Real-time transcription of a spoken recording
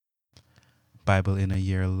Bible in a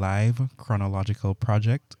Year Live Chronological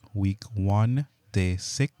Project, Week 1, Day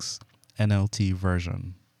 6, NLT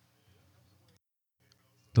version.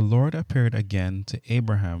 The Lord appeared again to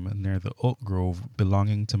Abraham near the oak grove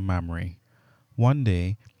belonging to Mamre. One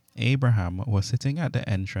day, Abraham was sitting at the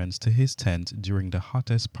entrance to his tent during the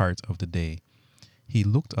hottest part of the day. He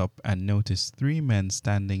looked up and noticed 3 men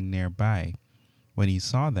standing nearby. When he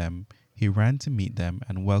saw them, he ran to meet them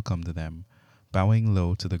and welcomed them, bowing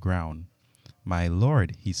low to the ground. "My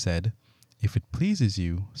lord," he said, "if it pleases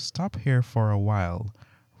you, stop here for a while.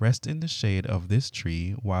 Rest in the shade of this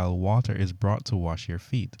tree while water is brought to wash your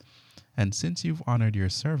feet. And since you've honored your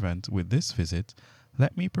servant with this visit,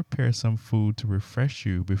 let me prepare some food to refresh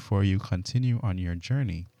you before you continue on your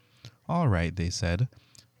journey." "All right," they said,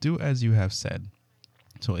 "do as you have said."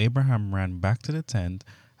 So Abraham ran back to the tent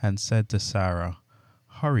and said to Sarah,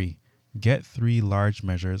 "Hurry, get 3 large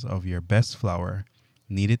measures of your best flour,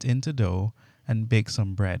 knead it into dough, and bake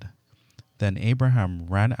some bread." Then Abraham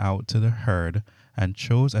ran out to the herd and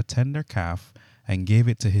chose a tender calf and gave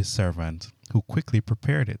it to his servant, who quickly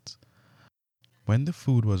prepared it. When the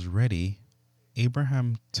food was ready,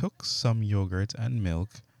 Abraham took some yogurt and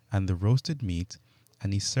milk and the roasted meat,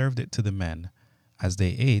 and he served it to the men. As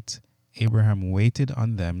they ate, Abraham waited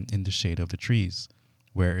on them in the shade of the trees.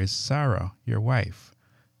 "Where is Sarah, your wife?"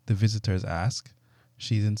 the visitors asked.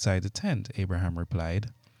 "She's inside the tent," Abraham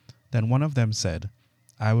replied. Then one of them said,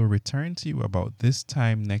 "I will return to you about this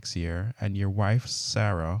time next year, and your wife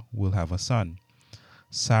Sarah will have a son."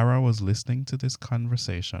 Sarah was listening to this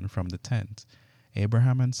conversation from the tent.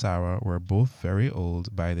 Abraham and Sarah were both very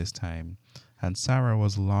old by this time, and Sarah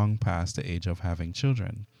was long past the age of having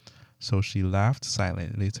children. So she laughed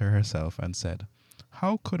silently to herself and said,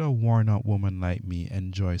 "How could a worn-out woman like me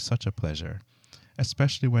enjoy such a pleasure,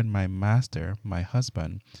 especially when my master, my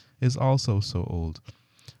husband, is also so old?"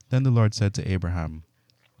 Then the Lord said to Abraham,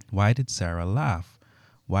 "Why did Sarah laugh?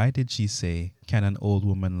 Why did she say, 'Can an old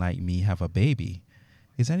woman like me have a baby?'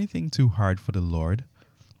 Is anything too hard for the Lord?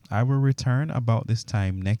 I will return about this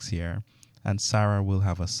time next year, and Sarah will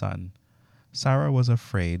have a son." Sarah was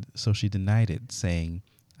afraid, so she denied it, saying,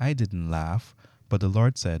 "I didn't laugh." But the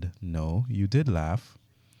Lord said, "No, you did laugh."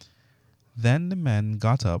 Then the men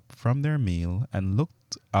got up from their meal and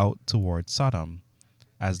looked out toward Sodom.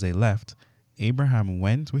 As they left, Abraham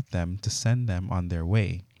went with them to send them on their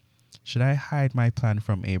way. "Should I hide my plan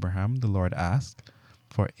from Abraham?" the Lord asked.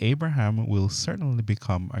 "For Abraham will certainly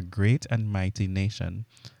become a great and mighty nation,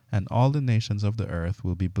 and all the nations of the earth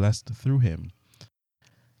will be blessed through him.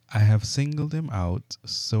 I have singled him out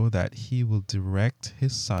so that he will direct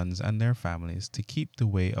his sons and their families to keep the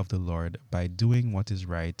way of the Lord by doing what is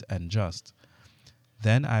right and just.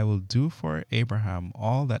 Then I will do for Abraham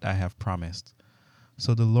all that I have promised."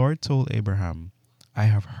 So the Lord told Abraham, "I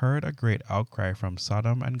have heard a great outcry from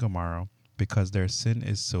Sodom and Gomorrah because their sin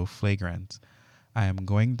is so flagrant. I am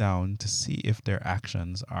going down to see if their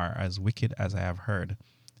actions are as wicked as I have heard.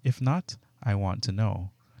 If not, I want to know."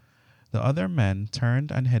 The other men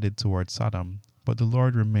turned and headed toward Sodom, but the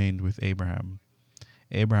Lord remained with Abraham.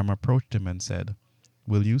 Abraham approached him and said,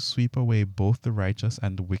 "Will you sweep away both the righteous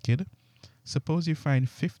and the wicked? Suppose you find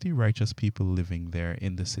 50 righteous people living there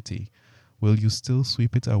in the city. Will you still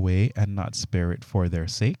sweep it away and not spare it for their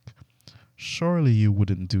sake? Surely you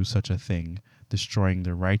wouldn't do such a thing, destroying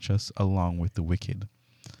the righteous along with the wicked.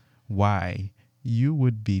 Why, you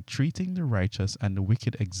would be treating the righteous and the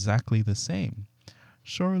wicked exactly the same.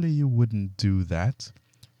 Surely you wouldn't do that.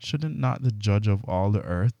 Shouldn't not the judge of all the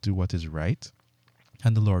earth do what is right?"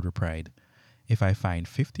 And the Lord replied, "If I find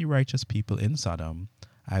 50 righteous people in Sodom,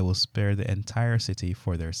 I will spare the entire city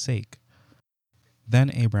for their sake." Then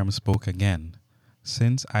Abram spoke again,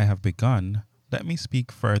 "Since I have begun, let me speak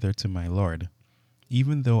further to my Lord,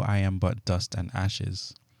 even though I am but dust and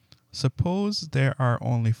ashes. Suppose there are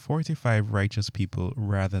only 45 righteous people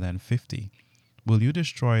rather than 50. Will you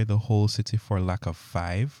destroy the whole city for lack of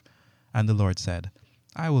 5? And the Lord said,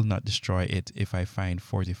 "I will not destroy it if I find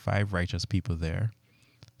 45 righteous people there."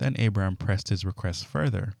 Then Abraham pressed his request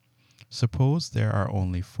further, "Suppose there are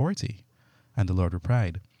only 40. And the Lord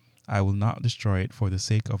replied, "I will not destroy it for the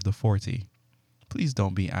sake of the 40. "Please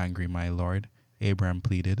don't be angry, my Lord," Abraham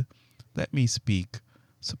pleaded. "Let me speak.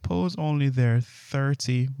 Suppose only there are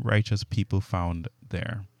 30 righteous people found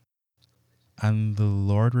there." And the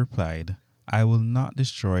Lord replied, "I will not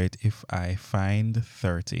destroy it if I find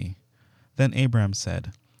 30. Then Abraham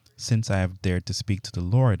said, "Since I have dared to speak to the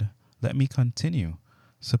Lord, let me continue.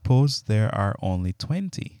 Suppose there are only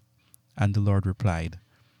 20. And the Lord replied,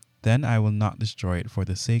 "Then I will not destroy it for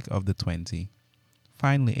the sake of the 20.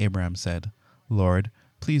 Finally Abraham said, "Lord,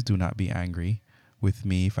 please do not be angry. with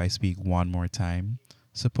me if I speak one more time?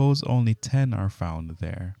 Suppose only 10 are found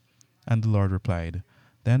there. And the Lord replied,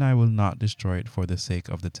 Then I will not destroy it for the sake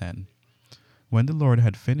of the 10. When the Lord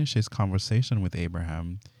had finished his conversation with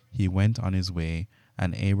Abraham, he went on his way,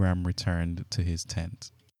 and Abraham returned to his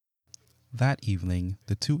tent. That evening,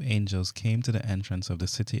 the two angels came to the entrance of the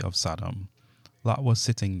city of Sodom. Lot was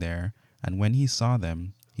sitting there, and when he saw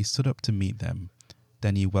them, he stood up to meet them.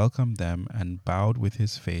 Then he welcomed them and bowed with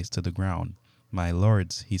his face to the ground. My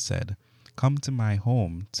lords, he said, come to my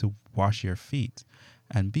home to wash your feet,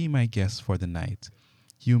 and be my guests for the night.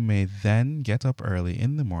 You may then get up early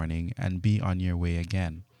in the morning and be on your way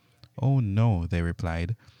again. Oh no, they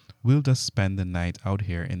replied, we'll just spend the night out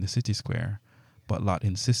here in the city square. But Lot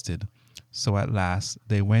insisted, so at last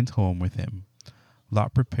they went home with him.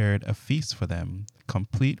 Lot prepared a feast for them,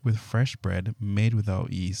 complete with fresh bread made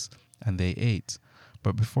without yeast, and they ate.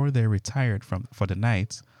 But before they retired for the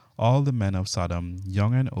night, all the men of Sodom,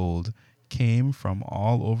 young and old, came from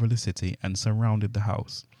all over the city and surrounded the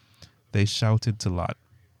house. They shouted to Lot,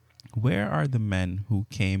 Where are the men who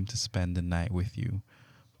came to spend the night with you?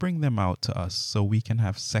 Bring them out to us so we can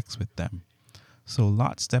have sex with them. So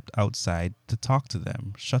Lot stepped outside to talk to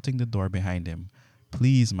them, shutting the door behind him.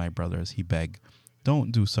 Please, my brothers, he begged,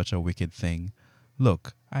 don't do such a wicked thing.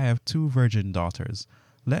 Look, I have 2 virgin daughters.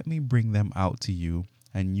 Let me bring them out to you,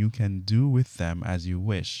 and you can do with them as you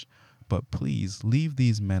wish. But please leave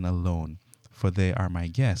these men alone, for they are my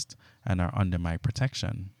guests and are under my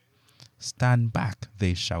protection. Stand back,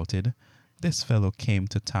 they shouted. This fellow came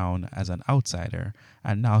to town as an outsider,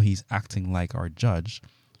 and now he's acting like our judge.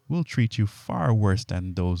 We'll treat you far worse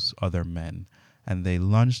than those other men. And they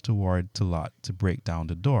lunged toward Lot to break down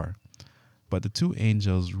the door. But the 2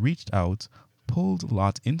 angels reached out, pulled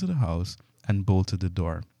Lot into the house, and bolted the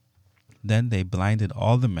door. Then they blinded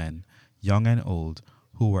all the men, young and old,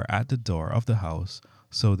 who were at the door of the house,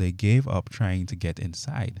 so they gave up trying to get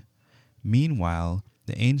inside. Meanwhile,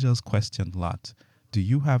 the angels questioned Lot. Do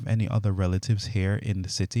you have any other relatives here in the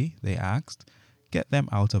city? They asked. Get them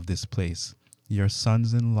out of this place. Your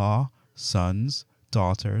sons-in-law, sons,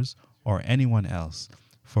 daughters, or anyone else,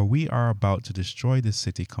 for we are about to destroy this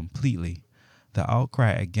city completely. The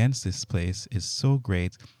outcry against this place is so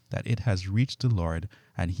great that it has reached the Lord,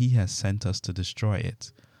 and he has sent us to destroy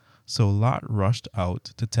it. So Lot rushed out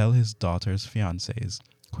to tell his daughter's fiancés,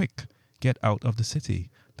 Quick, get out of the city.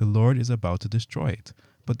 The Lord is about to destroy it.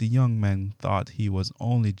 But the young men thought he was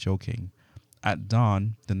only joking. At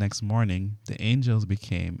dawn the next morning, the angels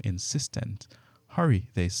became insistent. Hurry,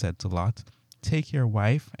 they said to Lot. Take your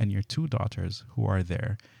wife and your 2 daughters who are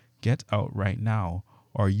there. Get out right now,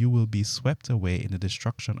 or you will be swept away in the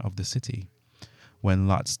destruction of the city. When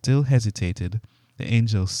Lot still hesitated, the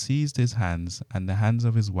angel seized his hands and the hands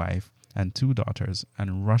of his wife and 2 daughters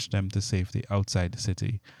and rushed them to safety outside the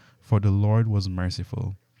city, for the Lord was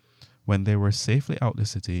merciful. When they were safely out the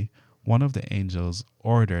city, one of the angels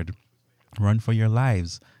ordered, Run for your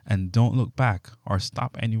lives, and don't look back or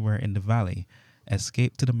stop anywhere in the valley.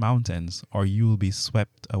 Escape to the mountains, or you will be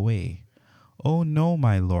swept away. Oh no,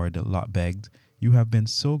 my lord, Lot begged. You have been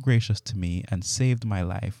so gracious to me and saved my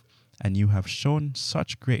life, and you have shown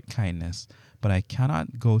such great kindness, but I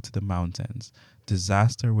cannot go to the mountains.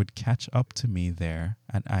 Disaster would catch up to me there,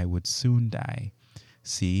 and I would soon die.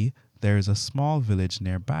 See, there is a small village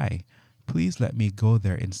nearby. Please let me go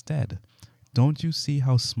there instead. Don't you see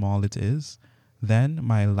how small it is? Then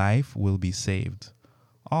my life will be saved.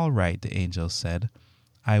 All right, the angel said.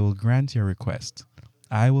 I will grant your request.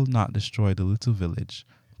 I will not destroy the little village,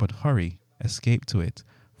 but hurry, escape to it,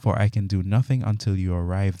 for I can do nothing until you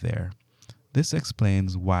arrive there. This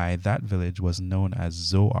explains why that village was known as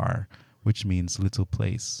Zoar, which means little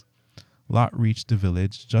place. Lot reached the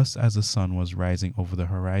village just as the sun was rising over the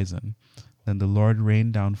horizon. Then the Lord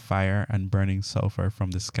rained down fire and burning sulfur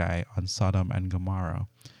from the sky on Sodom and Gomorrah.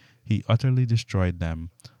 He utterly destroyed them,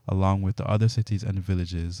 along with the other cities and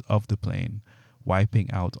villages of the plain, wiping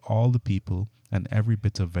out all the people and every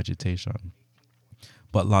bit of vegetation.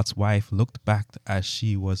 But Lot's wife looked back as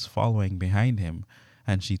she was following behind him,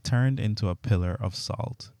 and she turned into a pillar of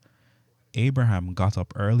salt. Abraham got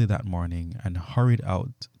up early that morning and hurried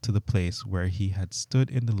out to the place where he had stood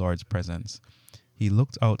in the Lord's presence. He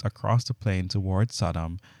looked out across the plain toward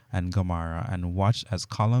Sodom and Gomorrah and watched as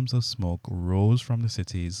columns of smoke rose from the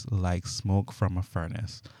cities like smoke from a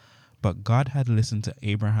furnace. But God had listened to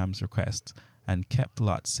Abraham's request and kept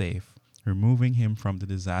Lot safe, removing him from the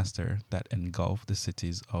disaster that engulfed the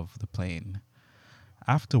cities of the plain.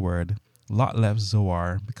 Afterward, Lot left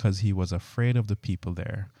Zoar because he was afraid of the people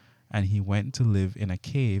there, and he went to live in a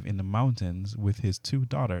cave in the mountains with his 2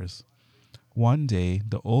 daughters. One day,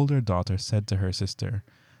 the older daughter said to her sister,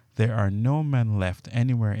 "There are no men left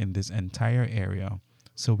anywhere in this entire area,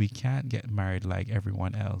 so we can't get married like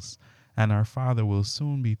everyone else, and our father will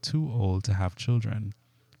soon be too old to have children.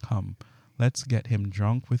 Come, let's get him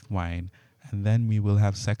drunk with wine, and then we will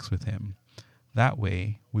have sex with him. That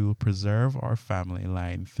way, we will preserve our family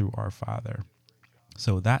line through our father."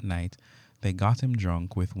 So that night, they got him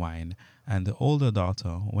drunk with wine, and the older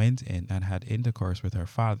daughter went in and had intercourse with her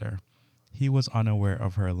father. He was unaware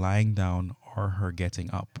of her lying down or her getting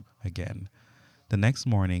up again. The next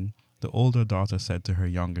morning, the older daughter said to her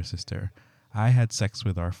younger sister, "I had sex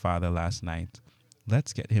with our father last night.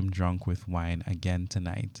 Let's get him drunk with wine again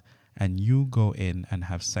tonight, and you go in and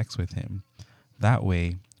have sex with him. That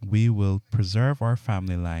way, we will preserve our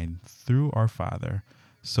family line through our father."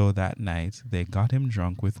 So that night, they got him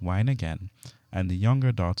drunk with wine again, and the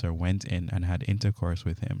younger daughter went in and had intercourse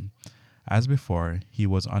with him. As before, he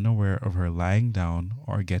was unaware of her lying down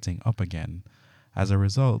or getting up again. As a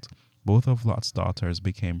result, both of Lot's daughters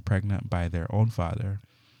became pregnant by their own father.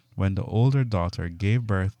 When the older daughter gave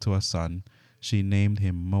birth to a son, she named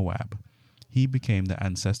him Moab. He became the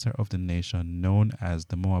ancestor of the nation known as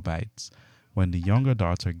the Moabites. When the younger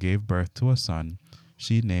daughter gave birth to a son,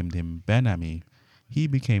 she named him Ben-Ami. He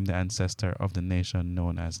became the ancestor of the nation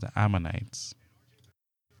known as the Ammonites.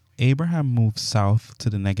 Abraham moved south to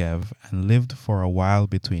the Negev and lived for a while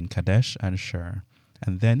between Kadesh and Shur,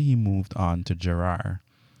 and then he moved on to Gerar.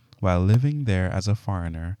 While living there as a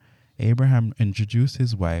foreigner, Abraham introduced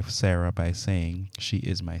his wife Sarah by saying, "She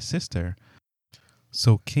is my sister."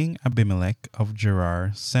 So King Abimelech of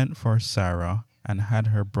Gerar sent for Sarah and had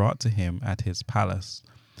her brought to him at his palace.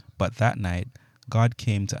 But that night God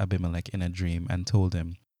came to Abimelech in a dream and told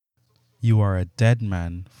him, "You are a dead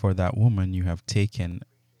man, for that woman you have taken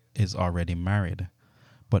is already married."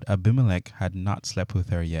 But Abimelech had not slept with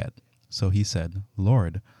her yet. So he said,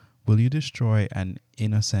 "Lord, will you destroy an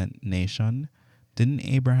innocent nation? Didn't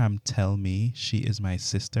Abraham tell me she is my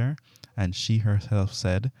sister?" And she herself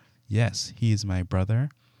said, "Yes, he is my brother.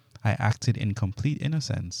 I acted in complete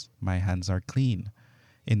innocence. My hands are clean."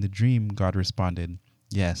 In the dream, God responded,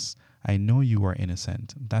 "Yes, I know you are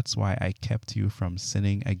innocent. That's why I kept you from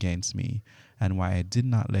sinning against me, and why I did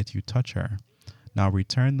not let you touch her. Now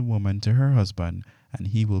return the woman to her husband, and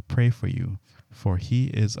he will pray for you, for he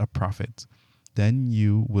is a prophet. Then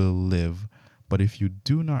you will live. But if you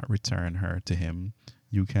do not return her to him,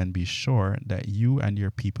 you can be sure that you and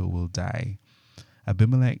your people will die."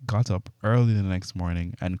 Abimelech got up early the next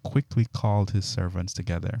morning and quickly called his servants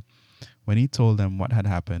together. When he told them what had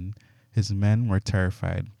happened, his men were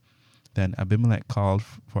terrified. Then Abimelech called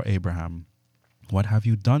for Abraham. "What have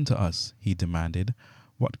you done to us?" he demanded.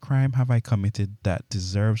 "What crime have I committed that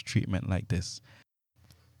deserves treatment like this,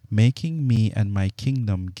 making me and my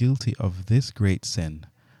kingdom guilty of this great sin?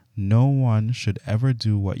 No one should ever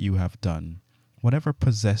do what you have done. Whatever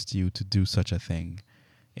possessed you to do such a thing?"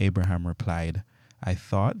 Abraham replied, "I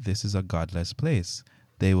thought, this is a godless place.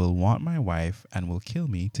 They will want my wife and will kill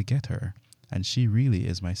me to get her. And she really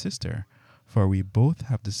is my sister, for we both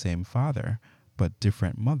have the same father, but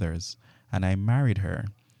different mothers, and I married her.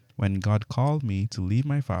 When God called me to leave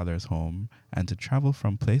my father's home and to travel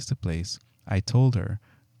from place to place, I told her,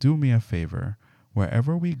 'Do me a favor.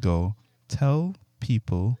 Wherever we go, tell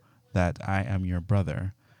people that I am your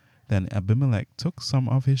brother.' Then Abimelech took some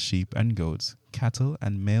of his sheep and goats, cattle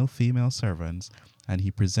and male-female servants, and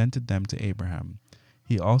he presented them to Abraham.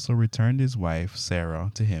 He also returned his wife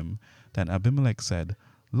Sarah to him. Then Abimelech said,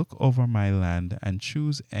 'Look over my land and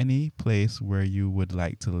choose any place where you would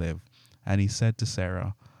like to live.' And he said to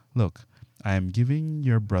Sarah, 'Look, I am giving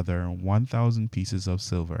your brother 1,000 pieces of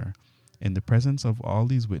silver. In the presence of all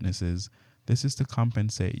these witnesses, this is to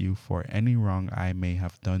compensate you for any wrong I may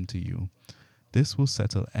have done to you. This will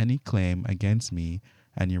settle any claim against me,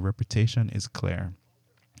 and your reputation is clear.'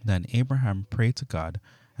 Then Abraham prayed to God,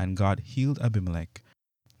 and God healed Abimelech,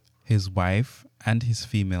 his wife, and his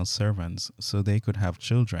female servants, so they could have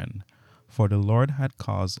children. For the Lord had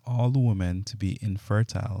caused all the women to be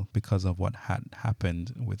infertile because of what had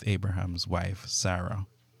happened with Abraham's wife Sarah.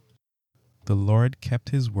 The Lord kept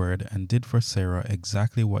his word and did for Sarah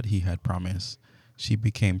exactly what he had promised. She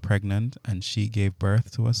became pregnant, and she gave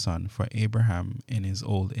birth to a son for Abraham in his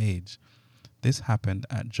old age. This happened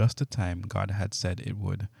at just the time God had said it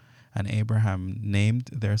would, and Abraham named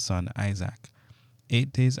their son Isaac.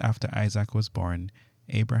 8 days after Isaac was born,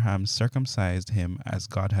 Abraham circumcised him as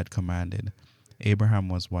God had commanded. Abraham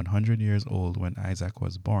was 100 years old when Isaac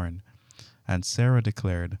was born. And Sarah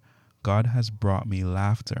declared, "God has brought me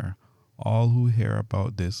laughter. All who hear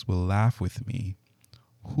about this will laugh with me."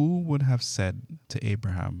 Who would have said to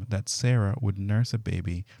Abraham that Sarah would nurse a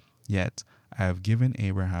baby, yet I have given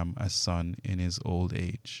Abraham a son in his old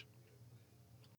age?